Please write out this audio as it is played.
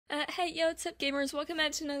Hey, yo, what's up, gamers? Welcome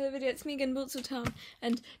back to another video. It's me again, Town,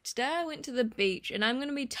 and today I went to the beach, and I'm going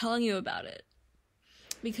to be telling you about it.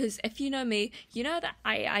 Because if you know me, you know that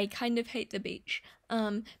I kind of hate the beach.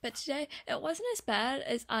 But today, it wasn't as bad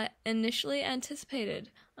as I initially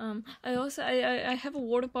anticipated. I have a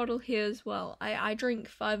water bottle here as well. I drink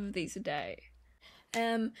 5 of these a day.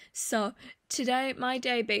 So today, my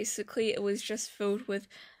day, basically, it was just filled with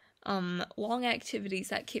long activities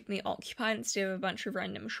that kept me occupied instead of a bunch of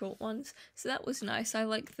random short ones. So that was nice. I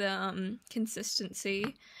like the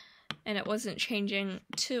consistency, and it wasn't changing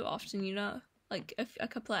too often, you know, like a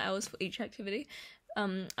couple of hours for each activity.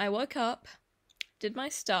 I woke up, did my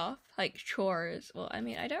stuff, like chores. Well, I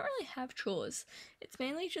mean, I don't really have chores. It's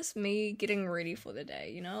mainly just me getting ready for the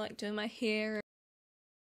day, you know, like doing my hair.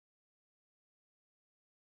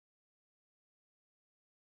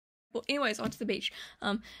 Well, anyways, onto the beach.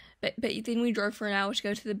 But then we drove for an hour to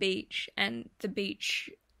go to the beach, and the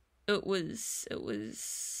beach, it was,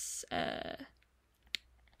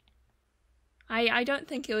 I don't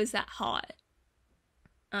think it was that hot.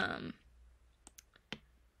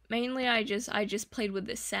 Mainly I just played with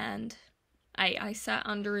the sand. I sat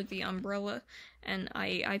under the umbrella, and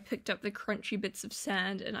I picked up the crunchy bits of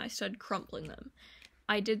sand, and I started crumpling them.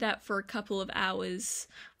 I did that for a couple of hours.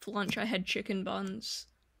 For lunch I had chicken buns.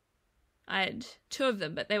 I had 2 of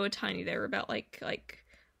them, but they were tiny. They were about like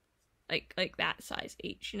that size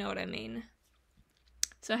each, you know what I mean?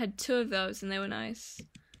 So I had 2 of those, and they were nice.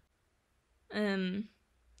 And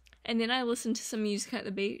then I listened to some music at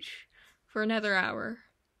the beach for another hour.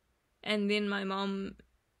 And then my mom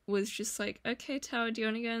was just like, okay, Tawa, do you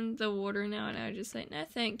want to go in the water now? And I was just like, no,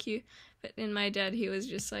 thank you. But then my dad, he was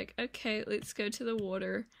just like, okay, let's go to the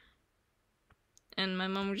water. And my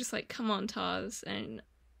mom was just like, come on, Taz. And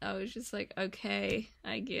I was just like, okay,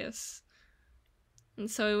 I guess. And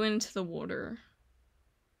so we went into the water.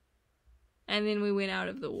 And then we went out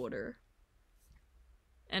of the water.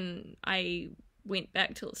 And I went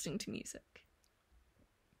back to listening to music.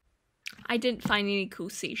 I didn't find any cool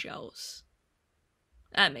seashells.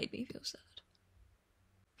 That made me feel sad.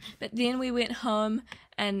 But then we went home,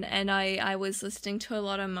 and I was listening to a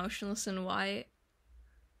lot of Motionless in White.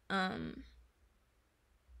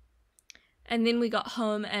 And then we got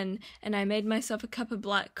home, and I made myself a cup of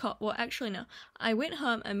black coffee. Well, actually, no. I went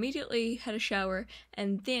home, immediately had a shower,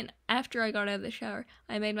 and then, after I got out of the shower,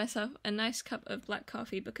 I made myself a nice cup of black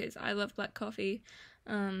coffee, because I love black coffee.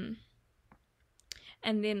 And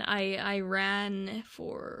then I ran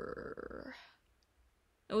for...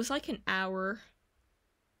 It was like an hour.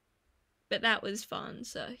 But that was fun,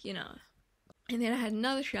 so, you know. And then I had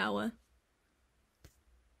another shower.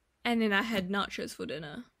 And then I had nachos for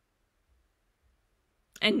dinner.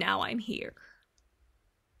 And now I'm here.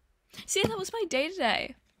 See, that was my day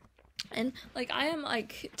today. And, like, I am,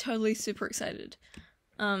 like, totally super excited.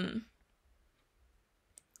 Tomorrow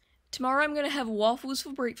I'm gonna have waffles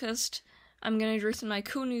for breakfast. I'm gonna dress in my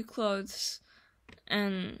cool new clothes.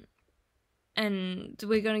 And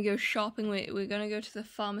we're gonna go shopping. We're gonna go to the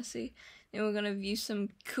pharmacy. Then we're gonna view some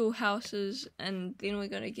cool houses. And then we're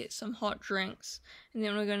gonna get some hot drinks. And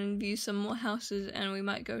then we're gonna view some more houses. And we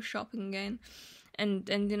might go shopping again. And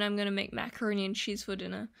then I'm gonna make macaroni and cheese for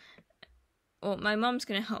dinner. Well, my mom's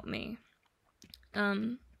gonna help me.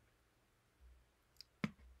 And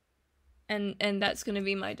that's gonna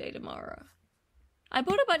be my day tomorrow. I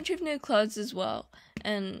bought a bunch of new clothes as well.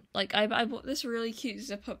 And, like, I bought this really cute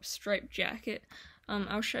zip-up striped jacket.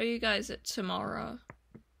 I'll show you guys it tomorrow.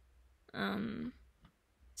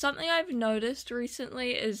 Something I've noticed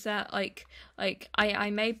recently is that, like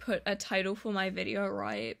I may put a title for my video,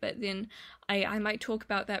 right? But then I might talk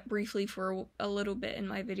about that briefly for a little bit in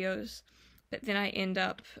my videos. But then I end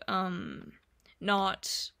up, not.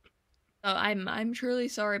 So I'm truly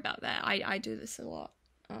sorry about that. I do this a lot.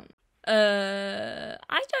 I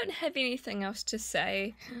don't have anything else to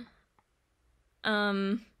say.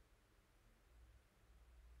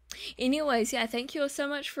 Anyways, yeah, thank you all so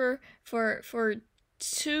much for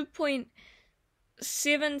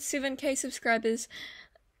 2.77k subscribers.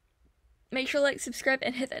 Make sure to like, subscribe,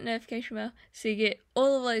 and hit that notification bell so you get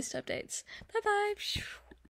all of the latest updates. Bye bye.